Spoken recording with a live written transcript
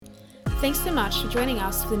Thanks so much for joining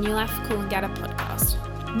us for the New Life Coolangatta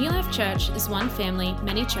podcast. New Life Church is one family,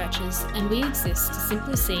 many churches, and we exist to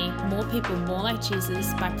simply see more people more like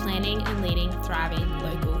Jesus by planning and leading thriving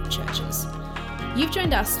local churches. You've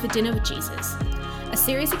joined us for Dinner with Jesus, a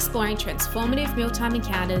series exploring transformative mealtime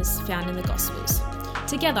encounters found in the Gospels.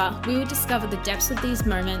 Together, we will discover the depths of these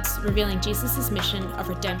moments, revealing Jesus' mission of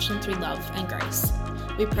redemption through love and grace.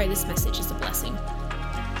 We pray this message is a blessing.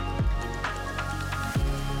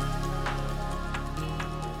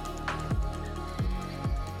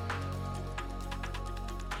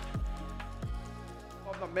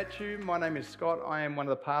 I've not met you. My name is Scott. I am one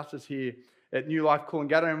of the pastors here at New Life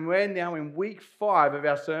Coolangatta, and we're now in week 5 of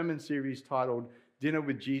our sermon series titled Dinner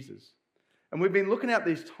with Jesus. And we've been looking at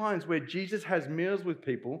these times where Jesus has meals with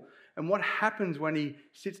people and what happens when he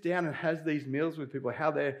sits down and has these meals with people,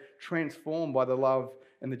 how they're transformed by the love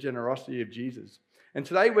and the generosity of Jesus. And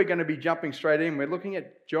today we're going to be jumping straight in. We're looking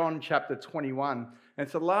at John chapter 21, and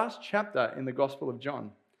it's the last chapter in the Gospel of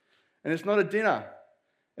John. And it's not a dinner,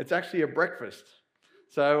 it's actually a breakfast.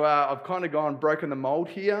 So I've kind of broken the mold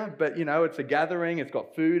here, but it's a gathering, it's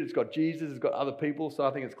got food, it's got Jesus, it's got other people, so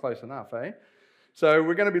I think it's close enough, eh? So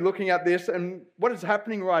we're going to be looking at this, and what is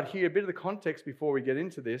happening right here, a bit of the context before we get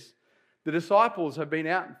into this. The disciples have been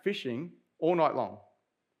out fishing all night long.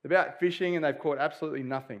 They're out fishing and they've caught absolutely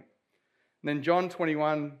nothing. And then John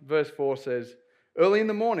 21 verse 4 says, "Early in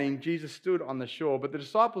the morning, Jesus stood on the shore, but the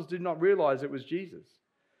disciples did not realize it was Jesus.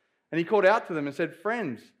 And he called out to them and said,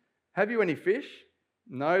 'Friends, have you any fish?'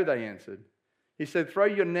 'No,' they answered. He said, 'Throw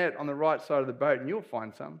your net on the right side of the boat and you'll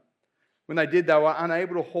find some.' When they did, they were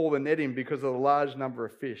unable to haul the net in because of the large number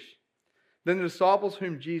of fish. Then the disciples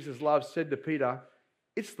whom Jesus loved said to Peter,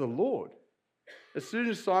 'It's the Lord.' As soon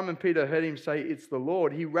as Simon Peter heard him say, 'It's the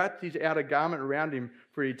Lord,' he wrapped his outer garment around him,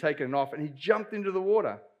 for he had taken it off, and he jumped into the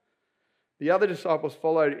water. The other disciples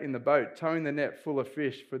followed in the boat, towing the net full of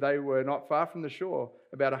fish, for they were not far from the shore,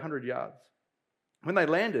 about 100 yards. When they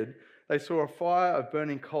landed, they saw a fire of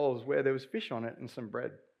burning coals where there was fish on it and some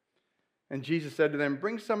bread. And Jesus said to them,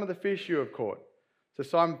 'Bring some of the fish you have caught.' So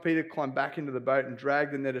Simon Peter climbed back into the boat and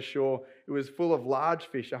dragged the net ashore. It was full of large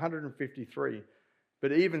fish, 153.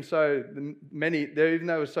 But even so, even though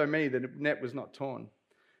there were so many, the net was not torn.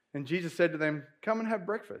 And Jesus said to them, 'Come and have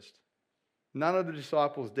breakfast.' None of the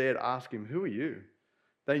disciples dared ask him, 'Who are you?'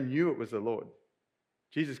 They knew it was the Lord.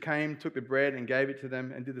 Jesus came, took the bread and gave it to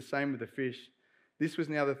them, and did the same with the fish. This was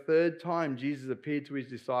now the 3rd time Jesus appeared to his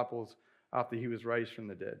disciples after he was raised from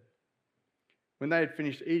the dead. When they had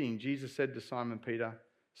finished eating, Jesus said to Simon Peter,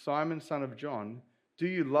 'Simon, son of John, do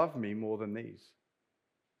you love me more than these?'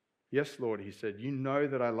 'Yes, Lord,' he said, 'you know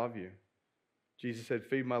that I love you.' Jesus said,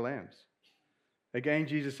 'Feed my lambs.' Again,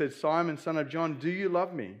 Jesus said, 'Simon, son of John, do you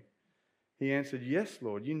love me?' He answered, 'Yes,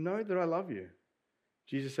 Lord, you know that I love you.'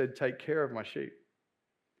 Jesus said, 'Take care of my sheep.'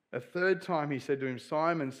 A 3rd time he said to him,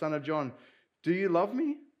 'Simon, son of John, do you love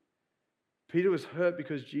me?' Peter was hurt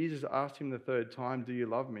because Jesus asked him the 3rd time, 'Do you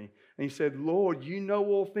love me?' And he said, 'Lord, you know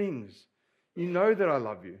all things. You know that I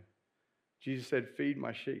love you.' Jesus said, 'Feed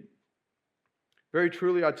my sheep. Very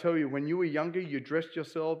truly, I tell you, when you were younger, you dressed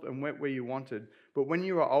yourself and went where you wanted. But when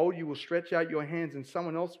you are old, you will stretch out your hands and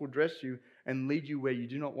someone else will dress you and lead you where you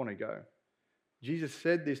do not want to go.' Jesus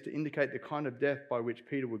said this to indicate the kind of death by which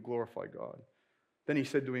Peter would glorify God. Then he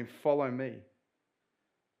said to him, 'Follow me.'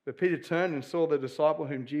 But Peter turned and saw the disciple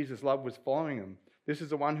whom Jesus loved was following him. This is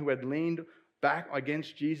the one who had leaned back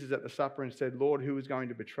against Jesus at the supper and said, 'Lord, who is going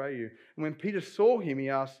to betray you?' And when Peter saw him, he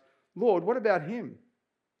asked, 'Lord, what about him?'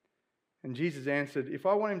 And Jesus answered, 'If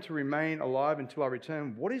I want him to remain alive until I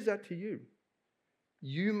return, what is that to you?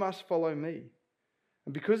 You must follow me.'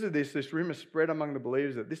 And because of this rumor spread among the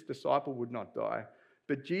believers that this disciple would not die.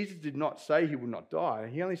 But Jesus did not say he would not die.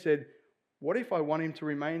 He only said, 'What if I want him to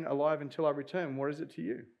remain alive until I return? What is it to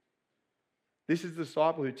you?' This is the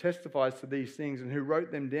disciple who testifies to these things and who wrote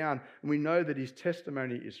them down, and we know that his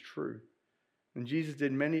testimony is true. And Jesus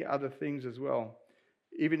did many other things as well.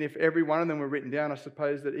 Even if every one of them were written down, I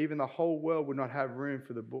suppose that even the whole world would not have room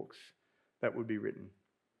for the books that would be written."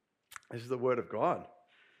 This is the word of God.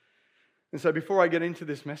 And so before I get into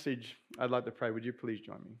this message, I'd like to pray. Would you please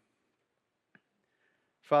join me?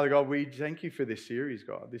 Father God, we thank you for this series,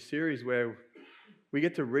 God. This series where we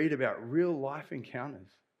get to read about real life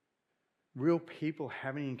encounters. Real people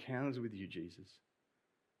having encounters with you, Jesus.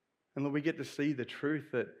 And Lord, we get to see the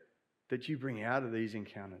truth that you bring out of these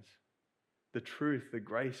encounters. The truth, the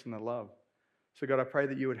grace, and the love. So God, I pray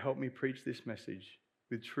that you would help me preach this message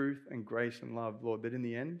with truth and grace and love, Lord, that in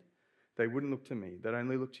the end, they wouldn't look to me, they'd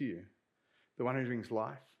only look to you, the one who brings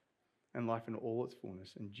life and life in all its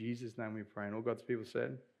fullness. In Jesus' name we pray. And all God's people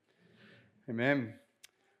said, Amen.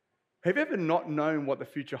 Have you ever not known what the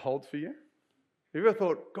future holds for you? Have you ever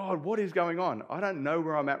thought, God, what is going on? I don't know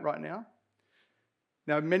where I'm at right now.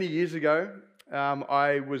 Now, many years ago,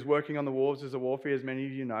 I was working on the wharves as a wharfie, as many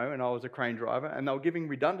of you know, and I was a crane driver, and they were giving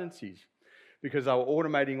redundancies because they were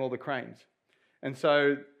automating all the cranes. And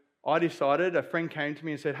so I decided, a friend came to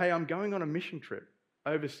me and said, hey, I'm going on a mission trip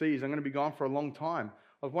overseas. I'm going to be gone for a long time.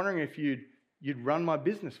 I was wondering if you'd run my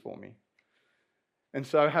business for me. And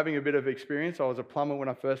so having a bit of experience, I was a plumber when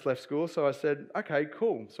I first left school, so I said, okay,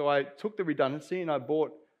 cool. So I took the redundancy and I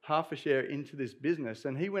bought half a share into this business,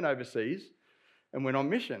 and he went overseas and went on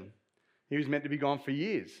mission. He was meant to be gone for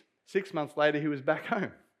years. 6 months later, he was back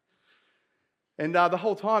home. And the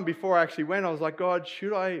whole time before I actually went, I was like, God,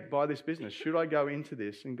 should I buy this business? Should I go into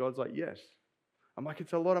this? And God's like, yes. I'm like,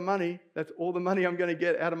 it's a lot of money. That's all the money I'm going to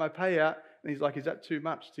get out of my payout. And he's like, is that too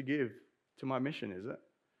much to give to my mission, is it?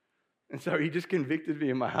 And so he just convicted me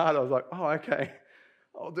in my heart. I was like, oh, okay,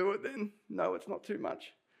 I'll do it then. No, it's not too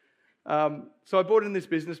much. So I bought in this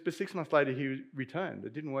business, but 6 months later he returned.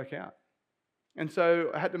 It didn't work out. And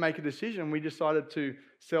so I had to make a decision. We decided to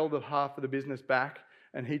sell the half of the business back,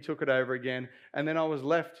 and he took it over again. And then I was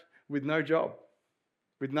left with no job,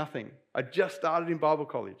 with nothing. I just started in Bible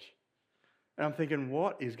college. And I'm thinking,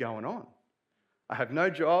 what is going on? I have no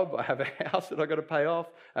job. I have a house that I've got to pay off.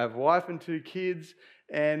 I have a wife and 2 kids.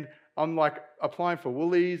 And I'm like applying for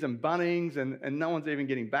Woolies and Bunnings, and no one's even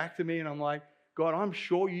getting back to me. And I'm like, God, I'm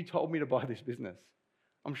sure you told me to buy this business.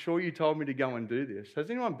 I'm sure you told me to go and do this.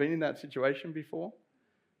 Has anyone been in that situation before?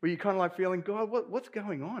 Where you're kind of like feeling, God, what's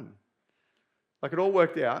going on? Like, it all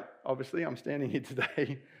worked out. Obviously, I'm standing here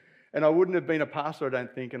today. And I wouldn't have been a pastor, I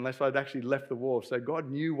don't think, unless I'd actually left the wharf. So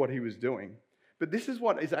God knew what he was doing. But this is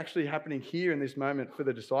what is actually happening here in this moment for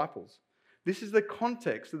the disciples. This is the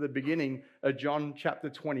context of the beginning of John chapter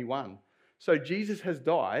 21. So Jesus has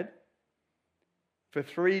died. For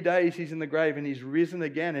 3 days he's in the grave, and he's risen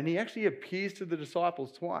again. And he actually appears to the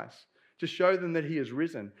disciples twice to show them that he has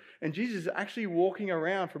risen. And Jesus is actually walking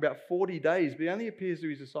around for about 40 days, but he only appears to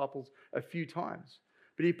his disciples a few times.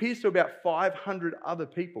 But he appears to about 500 other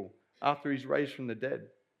people after he's raised from the dead.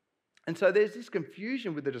 And so there's this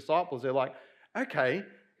confusion with the disciples. They're like, okay,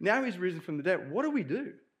 now he's risen from the dead. What do we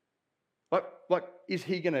do? Like, is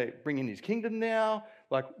he going to bring in his kingdom now?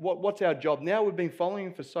 Like, what's our job now? We've been following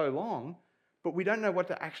him for so long, but we don't know what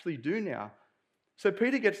to actually do now. So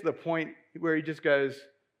Peter gets to the point where he just goes,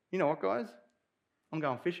 you know what, guys? I'm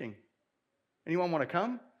going fishing. Anyone want to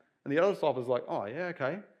come? And the other disciples are like, oh, yeah,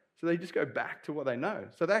 okay. So they just go back to what they know.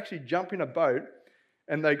 So they actually jump in a boat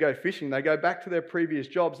and they go fishing. They go back to their previous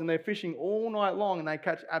jobs, and they're fishing all night long, and they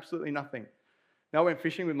catch absolutely nothing. Now, I went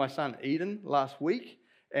fishing with my son Eden last week,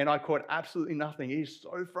 and I caught absolutely nothing. It is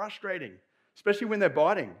so frustrating, especially when they're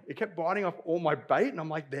biting. It kept biting off all my bait, and I'm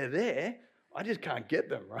like, they're there. I just can't get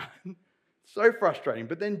them, right? So frustrating.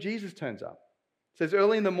 But then Jesus turns up. It says,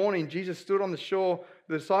 early in the morning, Jesus stood on the shore.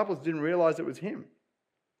 The disciples didn't realize it was him.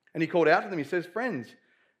 And he called out to them. He says, friends,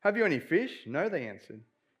 have you any fish? No, they answered.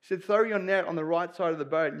 He said, throw your net on the right side of the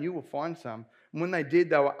boat and you will find some. And when they did,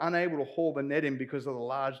 they were unable to haul the net in because of the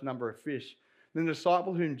large number of fish. Then the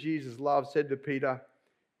disciple whom Jesus loved said to Peter,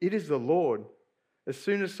 it is the Lord. As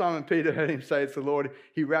soon as Simon Peter heard him say it's the Lord,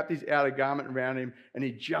 he wrapped his outer garment around him and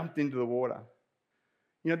he jumped into the water.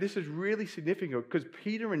 You know, this is really significant because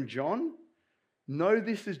Peter and John know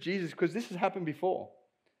this is Jesus because this has happened before.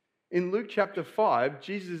 In Luke chapter 5,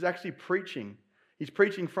 Jesus is actually preaching. He's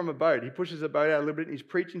preaching from a boat. He pushes a boat out a little bit and he's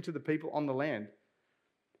preaching to the people on the land.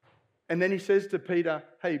 And then he says to Peter,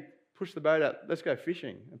 hey, push the boat out. Let's go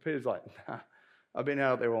fishing. And Peter's like, nah, I've been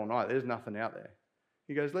out there all night. There's nothing out there.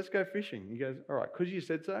 He goes, let's go fishing. He goes, all right, because you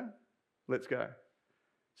said so, let's go.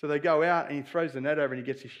 So they go out and he throws the net over and he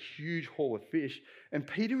gets this huge haul of fish. And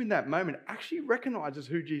Peter in that moment actually recognizes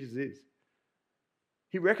who Jesus is.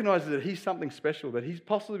 He recognizes that he's something special, that he's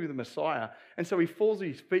possibly the Messiah. And so he falls at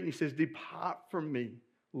his feet and he says, depart from me,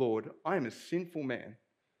 Lord. I am a sinful man.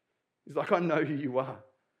 He's like, I know who you are.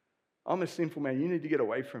 I'm a sinful man. You need to get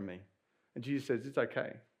away from me. And Jesus says, it's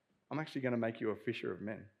okay. I'm actually going to make you a fisher of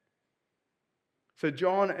men. So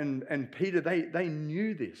John and Peter, they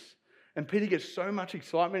knew this. And Peter gets so much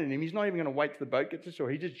excitement in him, he's not even going to wait till the boat gets to shore.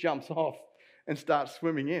 He just jumps off and starts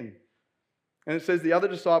swimming in. And it says the other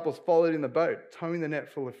disciples followed in the boat, towing the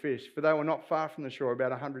net full of fish, for they were not far from the shore,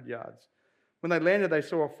 about 100 yards. When they landed, they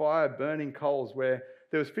saw a fire burning coals where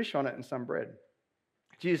there was fish on it and some bread.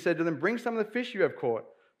 Jesus said to them, bring some of the fish you have caught.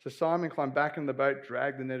 So Simon climbed back in the boat,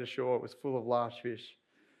 dragged the net ashore. It was full of large fish.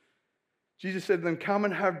 Jesus said to them, come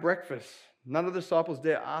and have breakfast. None of the disciples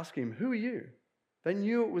dare ask him, who are you? They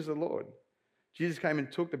knew it was the Lord. Jesus came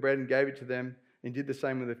and took the bread and gave it to them and did the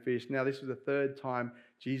same with the fish. Now this was the third time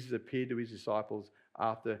Jesus appeared to his disciples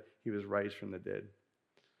after he was raised from the dead.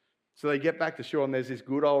 So they get back to shore and there's this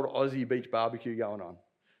good old Aussie beach barbecue going on.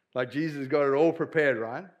 Like Jesus has got it all prepared,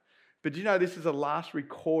 right? But do you know this is the last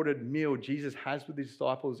recorded meal Jesus has with his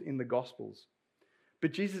disciples in the Gospels?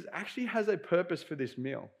 But Jesus actually has a purpose for this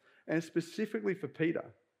meal, and it's specifically for Peter.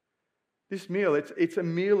 This meal, it's a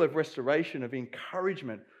meal of restoration, of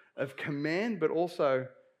encouragement, of command, but also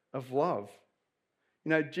of love. You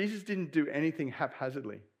know, Jesus didn't do anything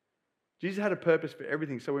haphazardly. Jesus had a purpose for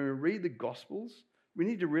everything. So when we read the Gospels, we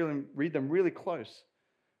need to really read them really close.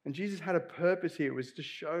 And Jesus had a purpose here. It was to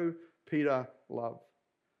show Peter love.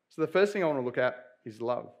 So the first thing I want to look at is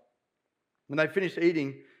love. When they finished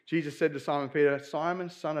eating, Jesus said to Simon Peter, "Simon,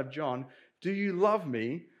 son of John, do you love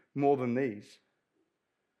me more than these?"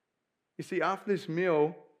 You see, after this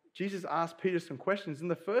meal, Jesus asked Peter some questions.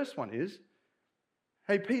 And the first one is,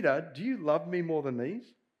 "Hey, Peter, do you love me more than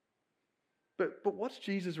these?" But what's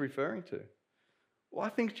Jesus referring to? Well, I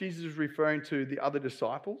think Jesus is referring to the other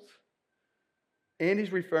disciples, and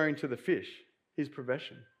he's referring to the fish, his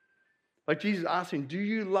profession. Like Jesus asked him, "Do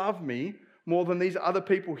you love me more than these other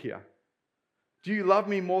people here? Do you love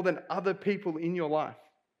me more than other people in your life?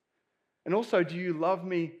 And also, do you love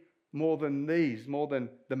me more than these, more than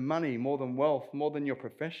the money, more than wealth, more than your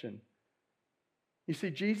profession?" You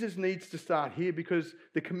see, Jesus needs to start here because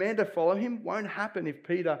the command to follow him won't happen if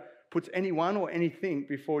Peter puts anyone or anything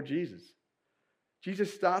before Jesus.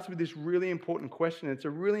 Jesus starts with this really important question. It's a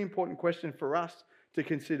really important question for us to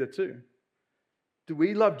consider too. Do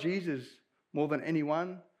we love Jesus more than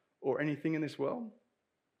anyone or anything in this world?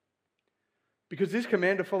 Because this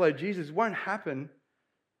command to follow Jesus won't happen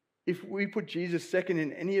if we put Jesus second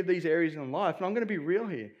in any of these areas in life. And I'm going to be real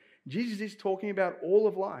here. Jesus is talking about all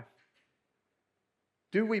of life.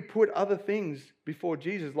 Do we put other things before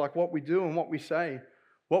Jesus, like what we do and what we say,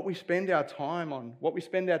 what we spend our time on, what we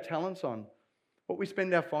spend our talents on, what we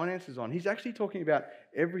spend our finances on? He's actually talking about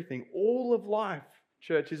everything. All of life,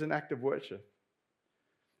 church, is an act of worship.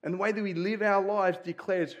 And the way that we live our lives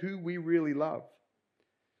declares who we really love.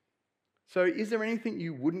 So is there anything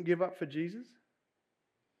you wouldn't give up for Jesus?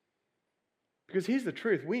 Because here's the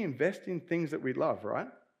truth. We invest in things that we love, right?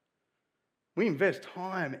 We invest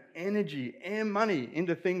time, energy, and money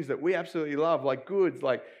into things that we absolutely love, like goods,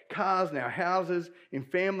 like cars and our houses, in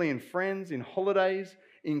family and friends, in holidays,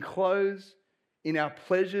 in clothes, in our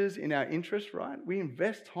pleasures, in our interests, right? We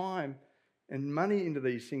invest time and money into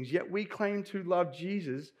these things, yet we claim to love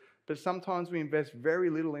Jesus, but sometimes we invest very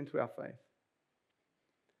little into our faith.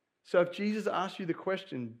 So if Jesus asked you the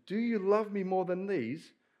question, "Do you love me more than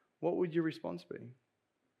these?" what would your response be?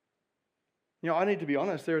 You know, I need to be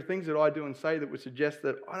honest. There are things that I do and say that would suggest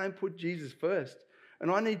that I don't put Jesus first.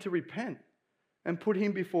 And I need to repent and put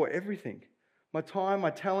him before everything. My time,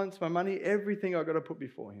 my talents, my money, everything I've got to put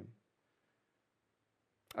before him.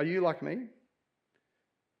 Are you like me?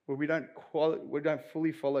 Where we don't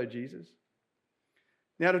fully follow Jesus?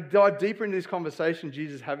 Now, to dive deeper into this conversation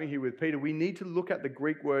Jesus is having here with Peter, we need to look at the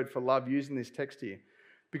Greek word for love used in this text here.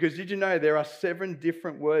 Because did you know there are 7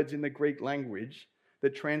 different words in the Greek language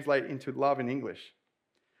that translate into love in English?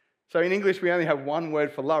 So in English, we only have one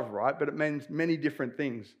word for love, right? But it means many different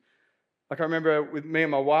things. Like I remember with me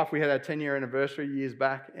and my wife, we had our 10-year anniversary years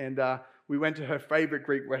back, and we went to her favorite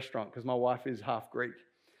Greek restaurant because my wife is half Greek.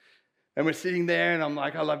 And we're sitting there, and I'm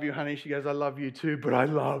like, "I love you, honey." She goes, "I love you too, but I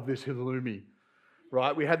love this halloumi."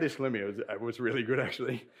 Right? We had this halloumi. It was really good,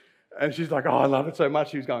 actually. And she's like, "Oh, I love it so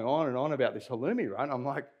much." She was going on and on about this halloumi, right? And I'm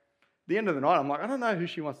like, at the end of the night, I'm like, I don't know who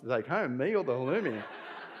she wants to take home, me or the halloumi.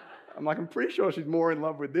 I'm like, I'm pretty sure she's more in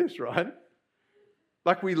love with this, right?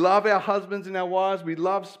 Like, we love our husbands and our wives. We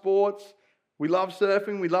love sports. We love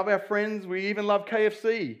surfing. We love our friends. We even love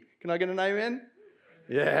KFC. Can I get an amen?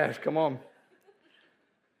 Yes, come on.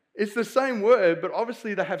 It's the same word, but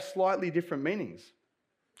obviously they have slightly different meanings.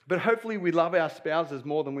 But hopefully we love our spouses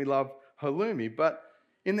more than we love halloumi. But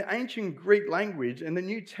in the ancient Greek language, in the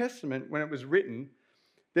New Testament, when it was written,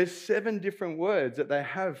 there's 7 different words that they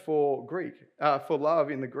have for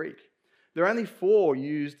love in the Greek. There are only 4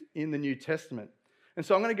 used in the New Testament. And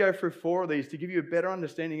so I'm going to go through 4 of these to give you a better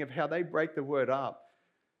understanding of how they break the word up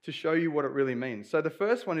to show you what it really means. So the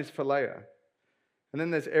first one is phileo. And then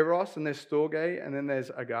there's eros, and there's storge, and then there's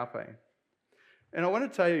agape. And I want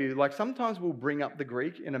to tell you, like, sometimes we'll bring up the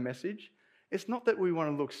Greek in a message. It's not that we want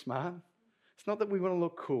to look smart. It's not that we want to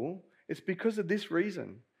look cool. It's because of this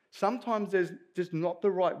reason. Sometimes there's just not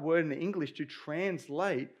the right word in the English to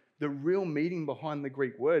translate the real meaning behind the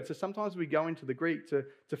Greek word. So sometimes we go into the Greek to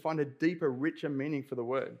find a deeper, richer meaning for the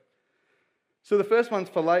word. So the first one's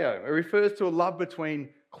phileo. It refers to a love between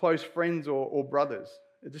close friends or brothers.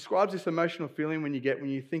 It describes this emotional feeling when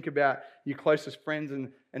you think about your closest friends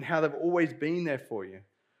and how they've always been there for you.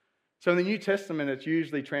 So in the New Testament, it's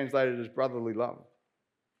usually translated as brotherly love.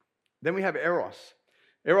 Then we have eros.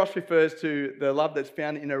 Eros refers to the love that's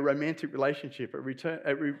found in a romantic relationship.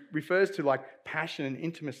 It refers to like passion and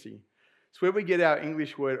intimacy. It's where we get our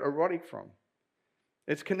English word erotic from.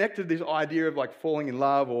 It's connected to this idea of like falling in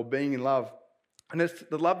love or being in love. And it's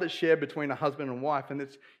the love that's shared between a husband and wife, and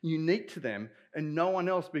it's unique to them and no one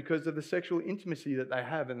else because of the sexual intimacy that they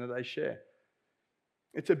have and that they share.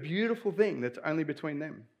 It's a beautiful thing that's only between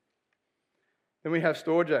them. Then we have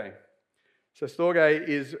storge. So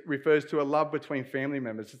storge refers to a love between family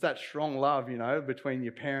members. It's that strong love, between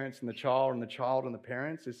your parents and the child and the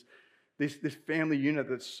parents. It's this family unit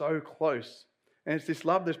that's so close. And it's this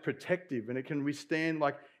love that's protective and it can withstand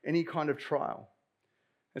like any kind of trial.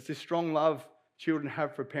 It's this strong love children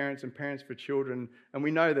have for parents and parents for children. And we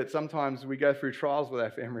know that sometimes we go through trials with our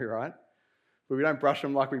family, right? But we don't brush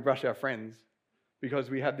them like we brush our friends because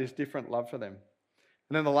we have this different love for them.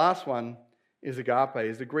 And then the last one is agape,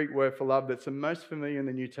 is the Greek word for love that's the most familiar in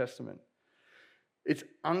the New Testament. It's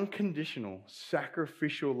unconditional,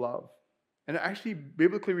 sacrificial love. And it actually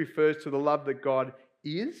biblically refers to the love that God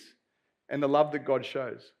is and the love that God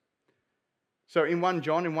shows. So in 1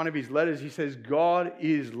 John, in one of his letters, he says, God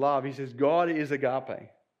is love. He says, God is agape.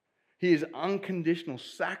 He is unconditional,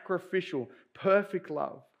 sacrificial, perfect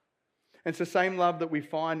love. And it's the same love that we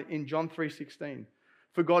find in John 3:16.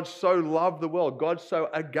 For God so loved the world, God so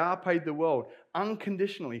agape the world,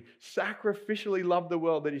 unconditionally, sacrificially loved the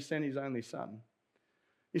world that he sent his only son.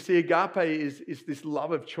 You see, agape is this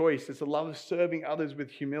love of choice. It's a love of serving others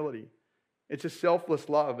with humility. It's a selfless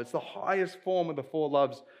love. It's the highest form of the four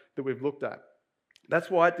loves that we've looked at. That's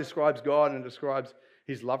why it describes God and describes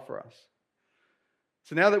his love for us.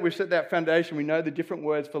 So now that we've set that foundation, we know the different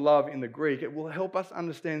words for love in the Greek. It will help us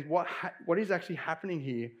understand what is actually happening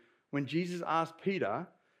here when Jesus asked Peter,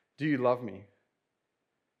 do you love me?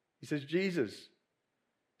 He says, Jesus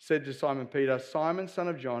said to Simon Peter, Simon, son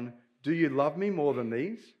of John, do you love me more than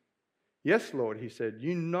these? Yes, Lord, he said,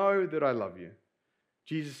 you know that I love you.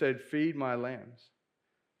 Jesus said, feed my lambs.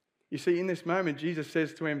 You see, in this moment, Jesus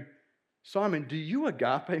says to him, Simon, do you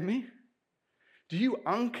agape me? Do you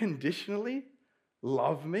unconditionally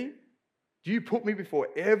love me? Do you put me before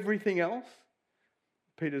everything else?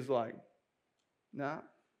 Peter's like, nah,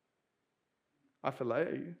 I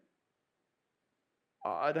phileo you.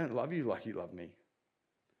 I don't love you like you love me.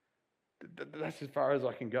 That's as far as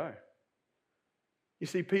I can go. You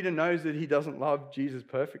see, Peter knows that he doesn't love Jesus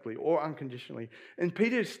perfectly or unconditionally. And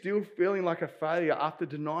Peter is still feeling like a failure after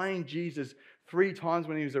denying Jesus 3 times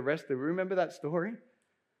when he was arrested. Remember that story?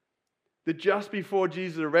 That just before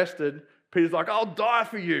Jesus is arrested, Peter's like, I'll die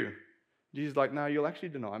for you. Jesus is like, no, you'll actually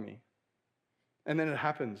deny me. And then it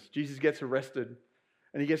happens. Jesus gets arrested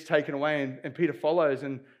and he gets taken away and Peter follows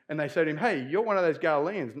and they say to him, hey, you're one of those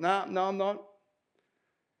Galileans. No, I'm not.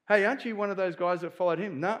 Hey, aren't you one of those guys that followed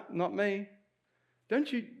him? No, not me. Don't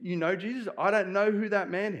you know Jesus? I don't know who that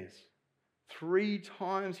man is. 3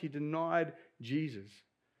 times he denied Jesus.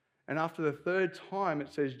 And after the 3rd time,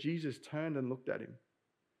 it says Jesus turned and looked at him.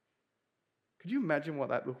 Could you imagine what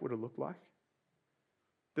that would have looked like?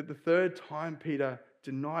 That the 3rd time Peter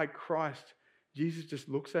denied Christ, Jesus just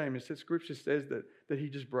looks at him and Scripture says that he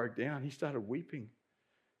just broke down. He started weeping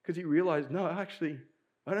because he realized, no, actually,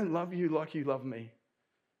 I don't love you like you love me.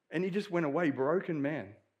 And he just went away, broken man.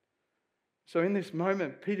 So in this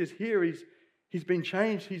moment, Peter's here, he's been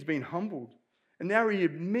changed, he's been humbled. And now he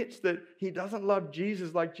admits that he doesn't love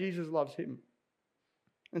Jesus like Jesus loves him.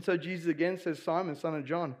 And so Jesus again says, Simon, son of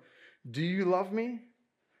John, do you love me?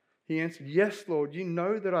 He answered, yes, Lord, you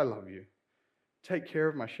know that I love you. Take care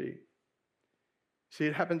of my sheep. See,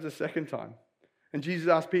 it happens a 2nd time. And Jesus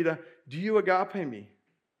asked Peter, do you agape me?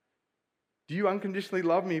 Do you unconditionally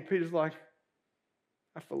love me? Peter's like,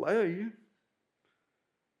 I phileo you.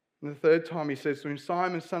 And the 3rd time he says to him,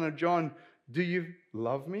 Simon, son of John, do you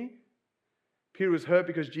love me? Peter was hurt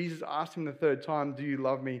because Jesus asked him the 3rd time, do you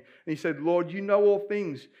love me? And he said, Lord, you know all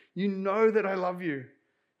things. You know that I love you.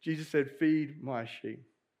 Jesus said, feed my sheep.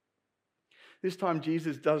 This time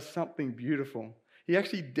Jesus does something beautiful. He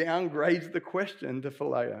actually downgrades the question to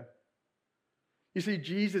phileo. You see,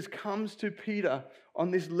 Jesus comes to Peter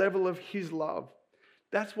on this level of his love.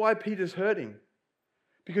 That's why Peter's hurting.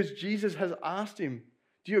 Because Jesus has asked him,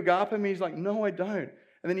 do you agape me? He's like, no, I don't.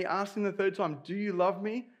 And then he asked him the 3rd time, do you love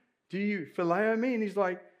me? Do you phileo me? And he's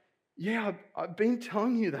like, yeah, I've been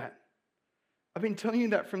telling you that. I've been telling you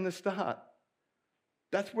that from the start.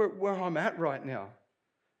 That's where I'm at right now.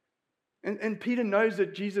 And Peter knows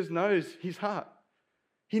that Jesus knows his heart.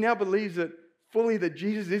 He now believes that fully that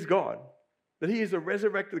Jesus is God, that he is a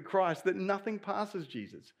resurrected Christ, that nothing passes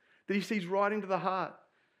Jesus, that he sees right into the heart.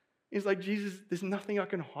 He's like, Jesus, there's nothing I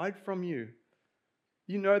can hide from you.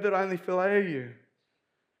 You know that I only phileo you.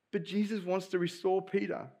 But Jesus wants to restore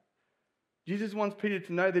Peter. Jesus wants Peter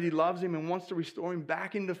to know that he loves him and wants to restore him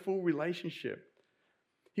back into full relationship.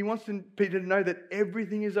 He wants Peter to know that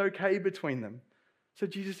everything is okay between them. So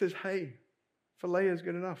Jesus says, hey, phileo is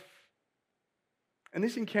good enough. And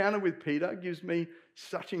this encounter with Peter gives me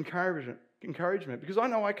such encouragement because I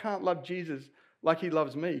know I can't love Jesus like he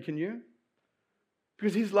loves me. Can you?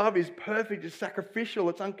 Because his love is perfect, it's sacrificial,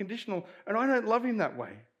 it's unconditional, and I don't love him that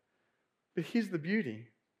way. But here's the beauty.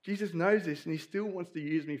 Jesus knows this and he still wants to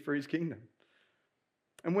use me for his kingdom.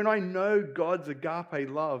 And when I know God's agape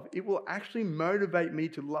love, it will actually motivate me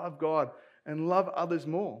to love God and love others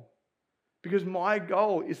more. Because my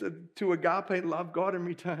goal is to agape love God in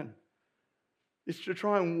return. It's to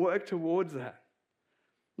try and work towards that.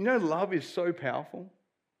 You know, love is so powerful.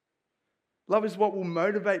 Love is what will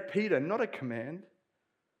motivate Peter, not a command.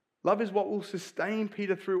 Love is what will sustain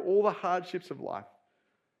Peter through all the hardships of life.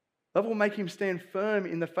 Love will make him stand firm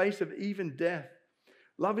in the face of even death.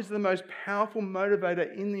 Love is the most powerful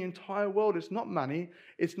motivator in the entire world. It's not money,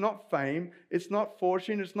 it's not fame, it's not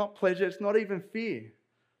fortune, it's not pleasure, it's not even fear.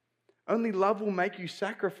 Only love will make you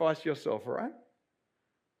sacrifice yourself, right?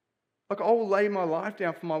 Like, I will lay my life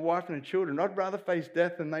down for my wife and her children. I'd rather face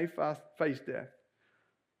death than they face death.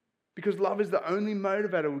 Because love is the only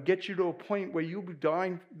motivator that will get you to a point where you'll be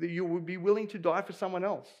dying, that you will be willing to die for someone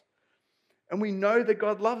else. And we know that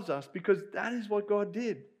God loves us because that is what God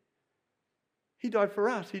did. He died for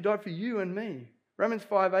us. He died for you and me. Romans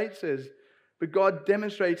 5:8 says, but God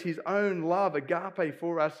demonstrates his own love, agape,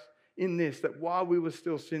 for us in this, that while we were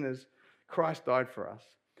still sinners, Christ died for us.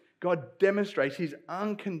 God demonstrates his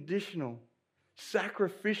unconditional,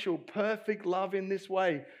 sacrificial, perfect love in this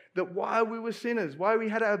way, that while we were sinners, while we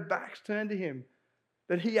had our backs turned to him,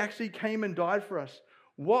 that he actually came and died for us.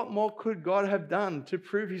 What more could God have done to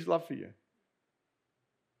prove his love for you?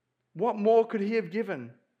 What more could he have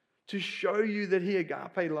given to show you that he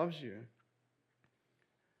agape loves you?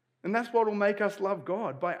 And that's what will make us love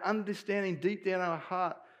God, by understanding deep down in our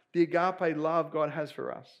heart the agape love God has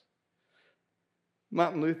for us.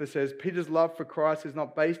 Martin Luther says, Peter's love for Christ is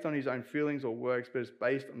not based on his own feelings or works, but it's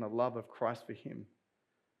based on the love of Christ for him.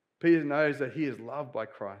 Peter knows that he is loved by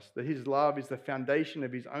Christ, that his love is the foundation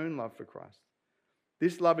of his own love for Christ.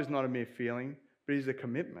 This love is not a mere feeling, but it is a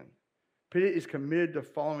commitment. Peter is committed to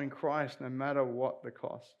following Christ no matter what the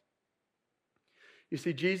cost. You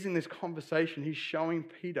see, Jesus in this conversation, he's showing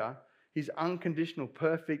Peter his unconditional,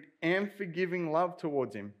 perfect, and forgiving love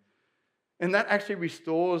towards him. And that actually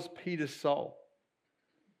restores Peter's soul.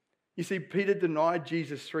 You see, Peter denied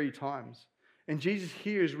Jesus 3 times. And Jesus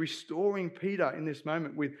here is restoring Peter in this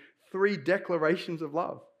moment with 3 declarations of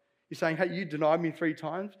love. He's saying, hey, you denied me 3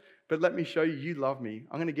 times, but let me show you, you love me.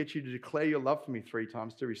 I'm going to get you to declare your love for me 3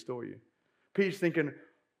 times to restore you. Peter's thinking,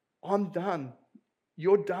 I'm done.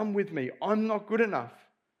 You're done with me. I'm not good enough.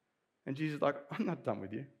 And Jesus is like, I'm not done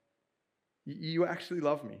with you. You actually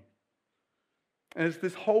love me. And it's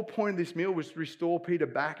this whole point of this meal was to restore Peter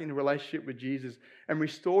back in a relationship with Jesus and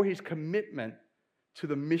restore his commitment to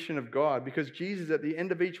the mission of God. Because Jesus, at the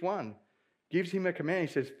end of each one, gives him a command.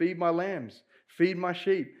 He says, feed my lambs, feed my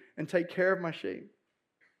sheep, and take care of my sheep.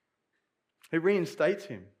 He reinstates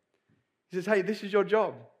him. He says, hey, this is your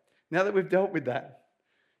job. Now that we've dealt with that,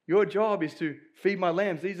 your job is to feed my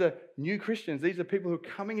lambs. These are new Christians. These are people who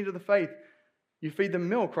are coming into the faith. You feed them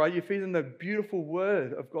milk, right? You feed them the beautiful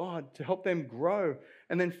word of God to help them grow.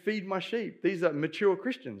 And then feed my sheep. These are mature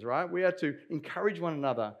Christians, right? We are to encourage one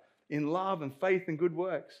another in love and faith and good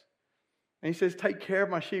works. And he says, take care of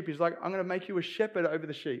my sheep. He's like, I'm going to make you a shepherd over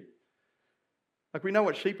the sheep. Like, we know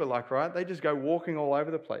what sheep are like, right? They just go walking all over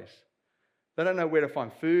the place. They don't know where to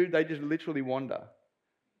find food. They just literally wander.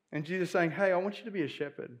 And Jesus is saying, hey, I want you to be a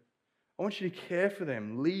shepherd. I want you to care for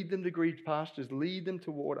them, lead them to green pastures, lead them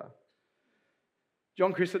to water.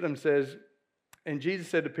 John Chrysostom says, and Jesus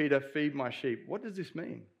said to Peter, feed my sheep. What does this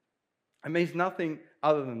mean? It means nothing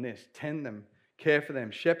other than this: tend them, care for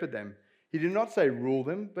them, shepherd them. He did not say rule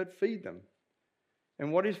them, but feed them.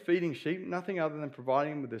 And what is feeding sheep? Nothing other than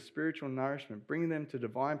providing them with the spiritual nourishment, bringing them to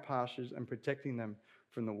divine pastures and protecting them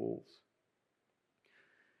from the wolves.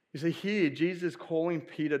 You see, here, Jesus is calling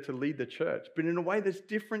Peter to lead the church, but in a way that's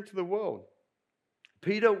different to the world.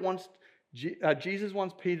 Jesus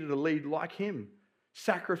wants Peter to lead like him,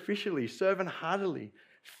 sacrificially, servant-heartedly,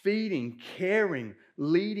 feeding, caring,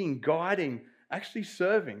 leading, guiding, actually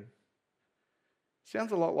serving.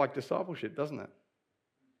 Sounds a lot like discipleship, doesn't it?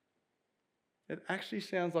 It actually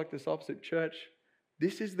sounds like this opposite. Church,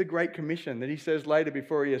 this is the Great Commission that he says later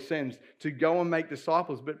before he ascends, to go and make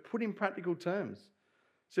disciples, but put in practical terms.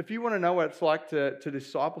 So if you want to know what it's like to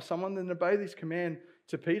disciple someone, then obey this command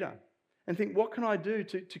to Peter and think, what can I do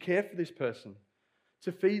to care for this person,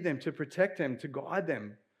 to feed them, to protect them, to guide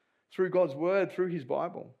them through God's word, through his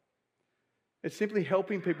Bible? It's simply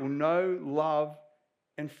helping people know, love,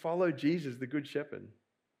 and follow Jesus, the Good Shepherd.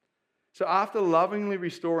 So after lovingly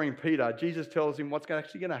restoring Peter, Jesus tells him what's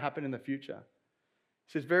actually going to happen in the future.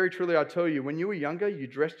 He says, very truly, I tell you, when you were younger, you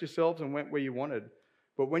dressed yourselves and went where you wanted.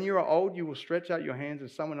 But when you are old, you will stretch out your hands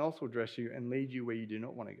and someone else will dress you and lead you where you do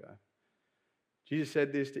not want to go. Jesus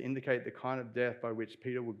said this to indicate the kind of death by which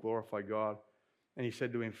Peter would glorify God. And he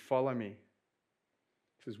said to him, follow me.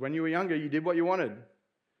 He says, when you were younger, you did what you wanted.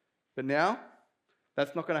 But now,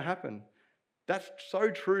 that's not going to happen. That's so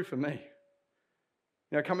true for me.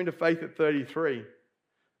 You know, coming to faith at 33,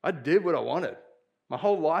 I did what I wanted. My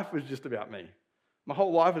whole life was just about me. My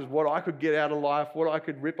whole life was what I could get out of life, what I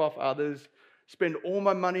could rip off others, spend all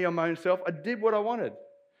my money on my own self. I did what I wanted.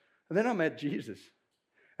 And then I met Jesus.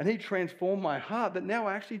 And he transformed my heart that now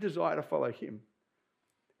I actually desire to follow him.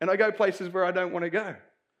 And I go places where I don't want to go.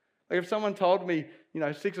 Like if someone told me,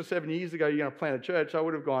 6 or 7 years ago, you're going to plant a church, I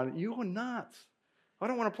would have gone, you're nuts. I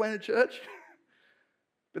don't want to plant a church.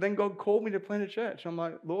 But then God called me to plant a church. I'm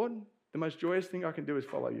like, Lord, the most joyous thing I can do is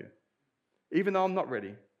follow you. Even though I'm not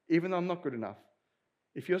ready, even though I'm not good enough.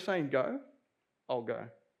 If you're saying go, I'll go.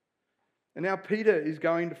 And now Peter is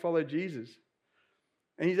going to follow Jesus.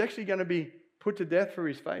 And he's actually going to be put to death for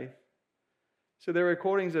his faith. So there are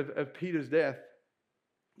recordings of Peter's death.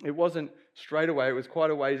 It wasn't straight away. It was quite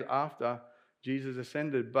a ways after Jesus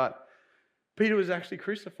ascended. But Peter was actually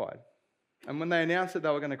crucified. And when they announced that they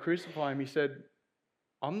were going to crucify him, he said,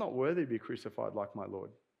 I'm not worthy to be crucified like my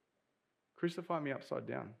Lord. Crucify me upside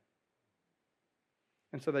down.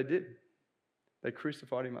 And so they did. They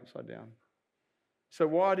crucified him upside down. So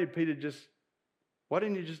why didn't he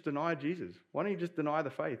just deny Jesus? Why didn't he just deny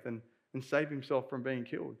the faith and save himself from being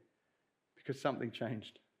killed? Because something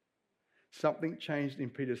changed. Something changed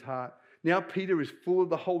in Peter's heart. Now Peter is full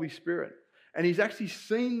of the Holy Spirit. And he's actually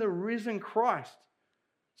seen the risen Christ.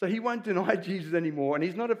 So he won't deny Jesus anymore, and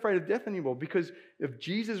he's not afraid of death anymore because of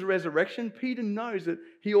Jesus' resurrection. Peter knows that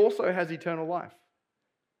he also has eternal life.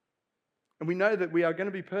 And we know that we are going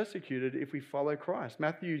to be persecuted if we follow Christ.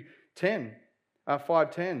 Matthew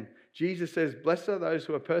 5:10, Jesus says, blessed are those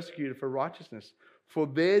who are persecuted for righteousness, for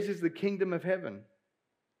theirs is the kingdom of heaven.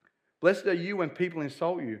 Blessed are you when people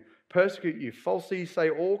insult you, persecute you, falsely say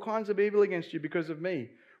all kinds of evil against you because of me.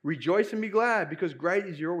 Rejoice and be glad, because great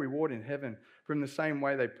is your reward in heaven. From the same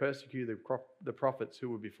way they persecuted the prophets who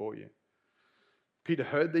were before you. Peter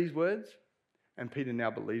heard these words, and Peter now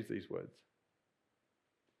believes these words.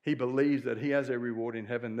 He believes that he has a reward in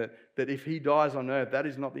heaven, that if he dies on earth, that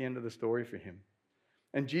is not the end of the story for him.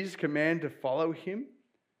 And Jesus' command to follow him,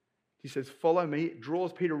 he says, follow me, it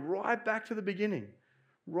draws Peter right back to the beginning,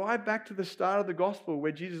 right back to the start of the gospel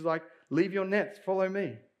where Jesus is like, leave your nets, follow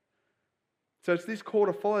me. So it's this call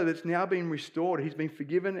to follow that's now been restored. He's been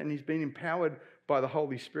forgiven and he's been empowered by the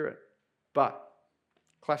Holy Spirit. But,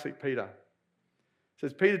 classic Peter. It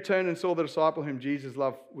says, Peter turned and saw the disciple whom Jesus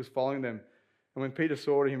loved was following them. And when Peter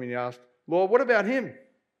saw him, he asked, Lord, what about him?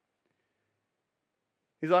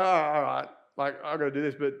 He's like, oh, all right, like I've got to do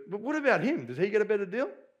this, but what about him? Does he get a better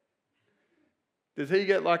deal? Does he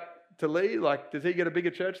get to lead? Does he get a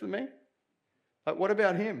bigger church than me? What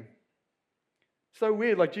about him? So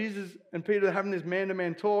weird, Jesus and Peter are having this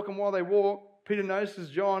man-to-man talk, and while they walk, Peter notices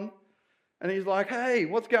John, and he's like, hey,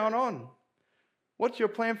 what's going on? What's your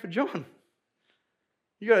plan for John?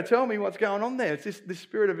 You got to tell me what's going on there. It's this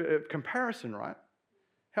spirit of comparison, right?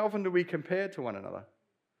 How often do we compare to one another?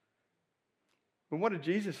 But what did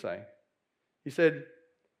Jesus say? He said,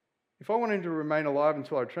 if I want him to remain alive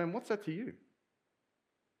until I return, what's that to you?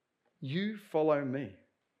 You follow me.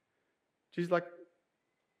 Jesus like,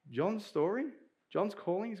 John's story, John's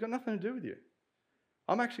calling, he's got nothing to do with you.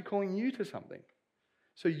 I'm actually calling you to something.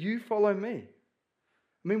 So you follow me.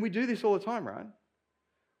 I mean, we do this all the time, right?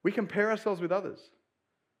 We compare ourselves with others.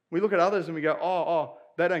 We look at others and we go, oh,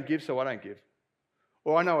 they don't give, so I don't give.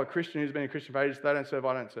 Or I know a Christian who's been a Christian for ages, they don't serve,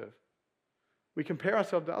 I don't serve. We compare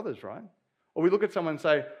ourselves to others, right? Or we look at someone and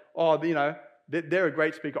say, oh, they're a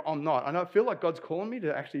great speaker, I'm not. I feel like God's calling me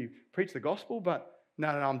to actually preach the gospel, but no,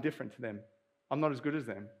 I'm different to them. I'm not as good as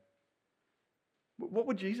them. What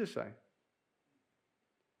would Jesus say?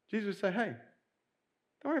 Jesus would say, hey,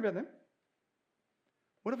 don't worry about them.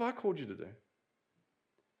 What have I called you to do?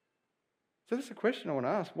 So that's the question I want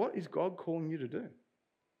to ask. What is God calling you to do?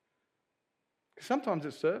 Because sometimes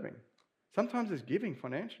it's serving. Sometimes it's giving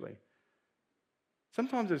financially.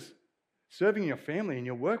 Sometimes it's serving your family in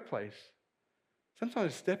your workplace.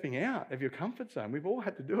 Sometimes it's stepping out of your comfort zone. We've all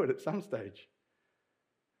had to do it at some stage.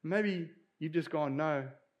 Maybe you've just gone no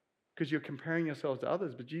because you're comparing yourselves to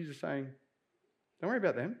others, but Jesus is saying, don't worry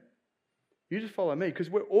about them. You just follow me, because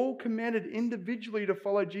we're all commanded individually to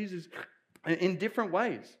follow Jesus in different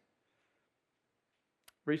ways.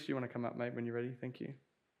 Reese, do you want to come up, mate, when you're ready? Thank you.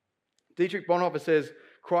 Dietrich Bonhoeffer says,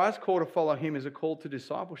 Christ's call to follow him is a call to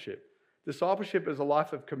discipleship. Discipleship is a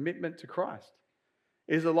life of commitment to Christ.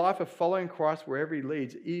 It is a life of following Christ wherever he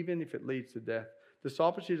leads, even if it leads to death.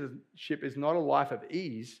 Discipleship is not a life of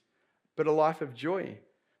ease, but a life of joy.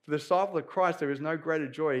 For the disciple of Christ, there is no greater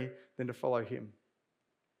joy than to follow him.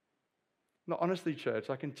 Now, honestly, church,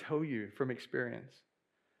 I can tell you from experience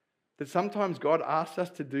that sometimes God asks us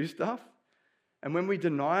to do stuff, and when we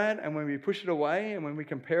deny it, and when we push it away, and when we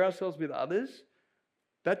compare ourselves with others,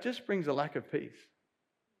 that just brings a lack of peace.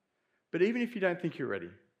 But even if you don't think you're ready,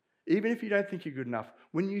 even if you don't think you're good enough,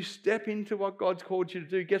 when you step into what God's called you to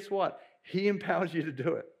do, guess what? He empowers you to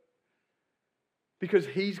do it. Because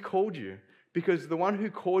he's called you. Because the one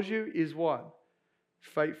who calls you is what?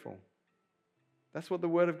 Faithful. That's what the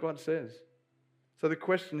Word of God says. So the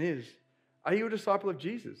question is, are you a disciple of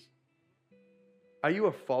Jesus? Are you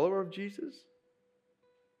a follower of Jesus?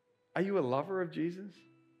 Are you a lover of Jesus?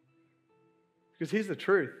 Because here's the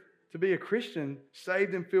truth. To be a Christian,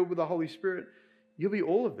 saved and filled with the Holy Spirit, you'll be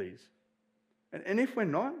all of these. And if we're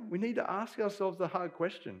not, we need to ask ourselves the hard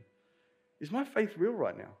question. Is my faith real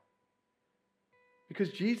right now?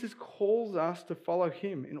 Because Jesus calls us to follow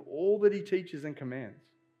him in all that he teaches and commands.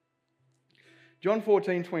 John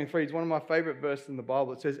 14:23 is one of my favorite verses in the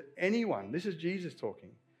Bible. It says, anyone, this is Jesus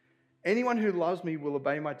talking, anyone who loves me will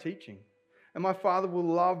obey my teaching. And my Father will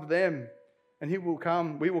love them, and we will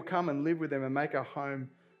come and live with them and make a home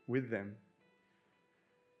with them.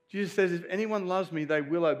 Jesus says, if anyone loves me, they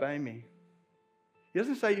will obey me. He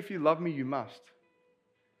doesn't say, if you love me, you must.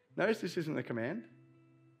 Notice this isn't a command.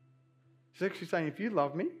 He's actually saying, if you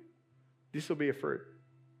love me, this will be a fruit.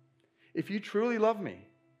 If you truly love me,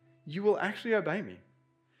 you will actually obey me.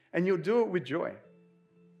 And you'll do it with joy. And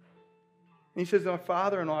he says, my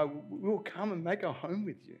Father and I will come and make a home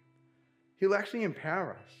with you. He'll actually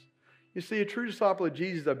empower us. You see, a true disciple of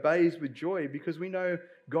Jesus obeys with joy because we know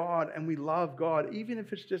God and we love God, even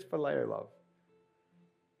if it's just phileo love.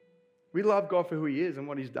 We love God for who he is and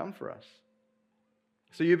what he's done for us.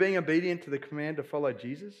 So you're being obedient to the command to follow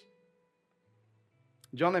Jesus?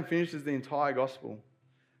 John then finishes the entire gospel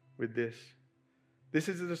with this. This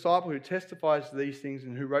is a disciple who testifies to these things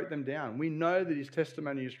and who wrote them down. We know that his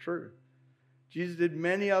testimony is true. Jesus did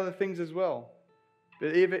many other things as well.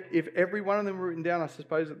 But if every one of them were written down, I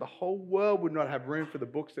suppose that the whole world would not have room for the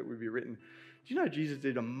books that would be written. Do you know Jesus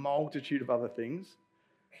did a multitude of other things?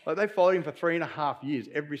 Like they followed him for 3.5 years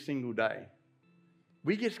every single day.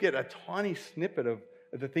 We just get a tiny snippet of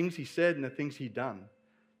the things he said and the things he'd done.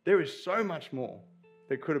 There is so much more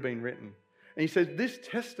that could have been written. And he says this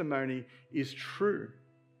testimony is true.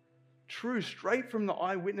 True, straight from the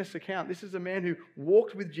eyewitness account. This is a man who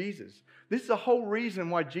walked with Jesus. This is the whole reason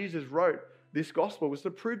why Jesus wrote this gospel, was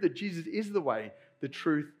to prove that Jesus is the way, the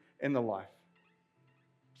truth, and the life.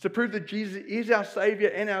 It's to prove that Jesus is our Savior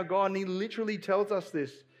and our God. And he literally tells us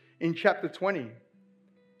this in chapter 20.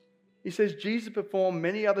 He says, Jesus performed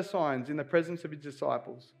many other signs in the presence of his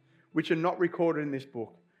disciples, which are not recorded in this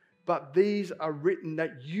book. But these are written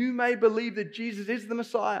that you may believe that Jesus is the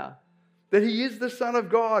Messiah, that he is the Son of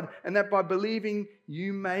God, and that by believing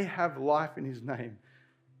you may have life in his name.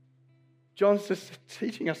 John's just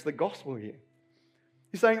teaching us the gospel here.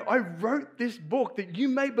 He's saying, I wrote this book that you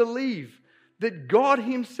may believe that God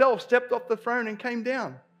himself stepped off the throne and came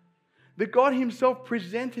down. That God himself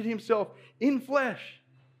presented himself in flesh.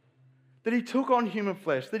 That he took on human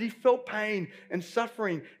flesh. That he felt pain and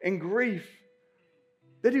suffering and grief.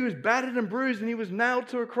 That he was battered and bruised and he was nailed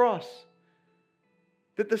to a cross.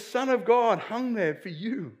 That the Son of God hung there for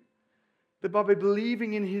you. That by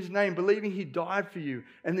believing in his name, believing he died for you,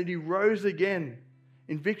 and that he rose again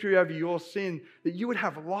in victory over your sin, that you would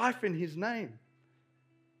have life in his name.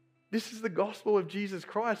 This is the gospel of Jesus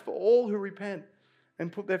Christ for all who repent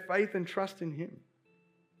and put their faith and trust in him.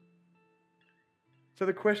 So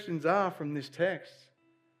the questions are from this text,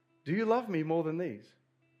 do you love me more than these?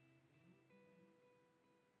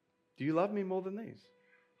 Do you love me more than these?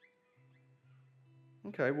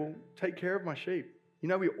 Okay, well, take care of my sheep. You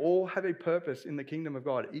know, we all have a purpose in the kingdom of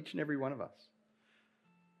God, each and every one of us.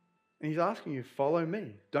 And he's asking you, follow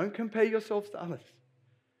me. Don't compare yourselves to others.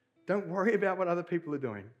 Don't worry about what other people are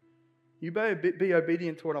doing. You be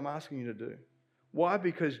obedient to what I'm asking you to do. Why?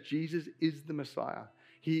 Because Jesus is the Messiah.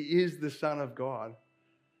 He is the Son of God.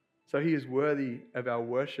 So he is worthy of our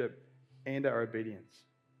worship and our obedience.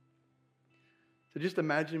 So just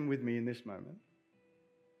imagine with me in this moment,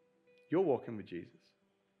 you're walking with Jesus.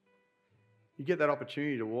 You get that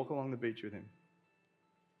opportunity to walk along the beach with him.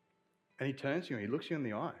 And he turns to you and he looks you in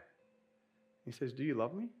the eye. He says, do you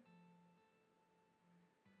love me?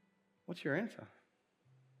 What's your answer?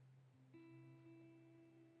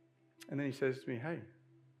 And then he says to me, hey,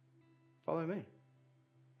 follow me.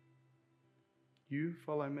 You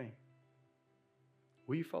follow me.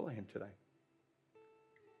 Will you follow him today?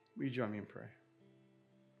 Will you join me in prayer?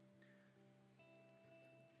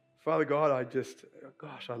 Father God,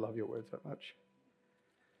 I love your word so much.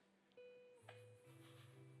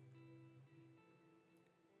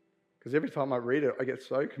 Because every time I read it, I get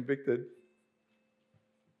so convicted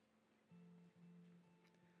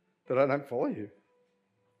that I don't follow you.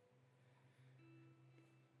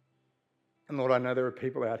 And Lord, I know there are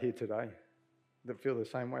people out here today that feel the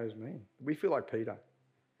same way as me. We feel like Peter.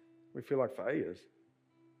 We feel like failures.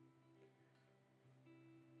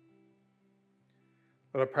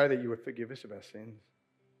 Lord, I pray that you would forgive us of our sins.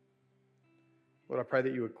 Lord, I pray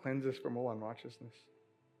that you would cleanse us from all unrighteousness.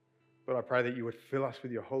 Lord, I pray that you would fill us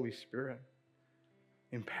with your Holy Spirit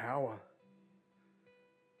in power.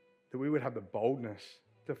 That we would have the boldness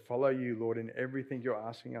to follow you, Lord, in everything you're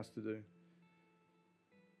asking us to do.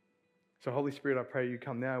 So, Holy Spirit, I pray you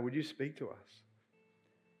come now. Would you speak to us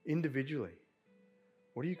individually?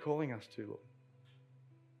 What are you calling us to, Lord?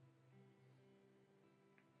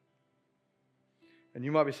 And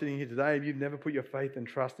you might be sitting here today, if you've never put your faith and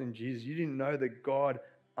trust in Jesus, you didn't know that God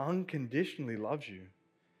unconditionally loves you.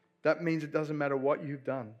 That means it doesn't matter what you've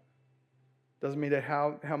done. It doesn't matter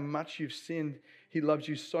how much you've sinned. He loves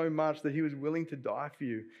you so much that he was willing to die for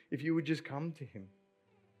you if you would just come to him.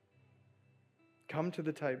 Come to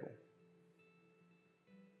the table.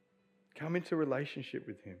 Come into relationship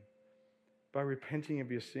with him by repenting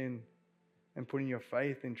of your sin and putting your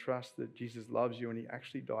faith and trust that Jesus loves you and he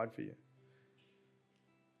actually died for you.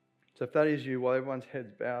 So if that is you, while everyone's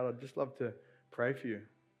head's bowed, I'd just love to pray for you.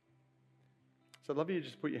 So I'd love you to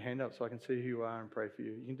just put your hand up so I can see who you are and pray for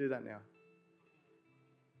you. You can do that now.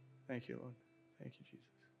 Thank you, Lord. Thank you, Jesus.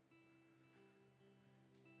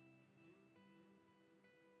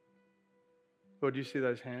 Lord, do you see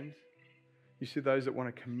those hands? You see those that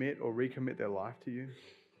want to commit or recommit their life to you?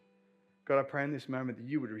 God, I pray in this moment that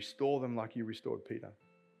you would restore them like you restored Peter.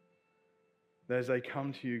 That as they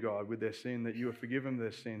come to you, God, with their sin, that you would forgive them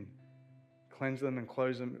their sin, cleanse them and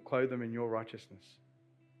clothe them in your righteousness.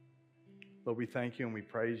 Lord, we thank you and we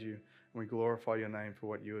praise you and we glorify your name for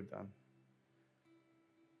what you have done.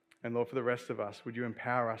 And Lord, for the rest of us, would you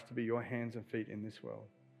empower us to be your hands and feet in this world,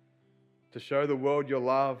 to show the world your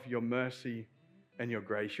love, your mercy, and your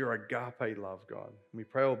grace, your agape love, God. And we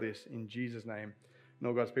pray all this in Jesus' name. And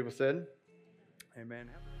all God's people said, amen.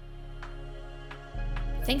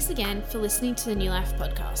 Thanks again for listening to the New Life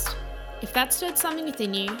podcast. If that stirred something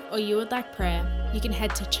within you or you would like prayer, you can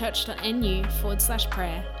head to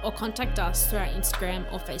church.nu/prayer or contact us through our Instagram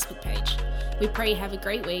or Facebook page. We pray you have a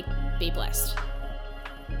great week. Be blessed.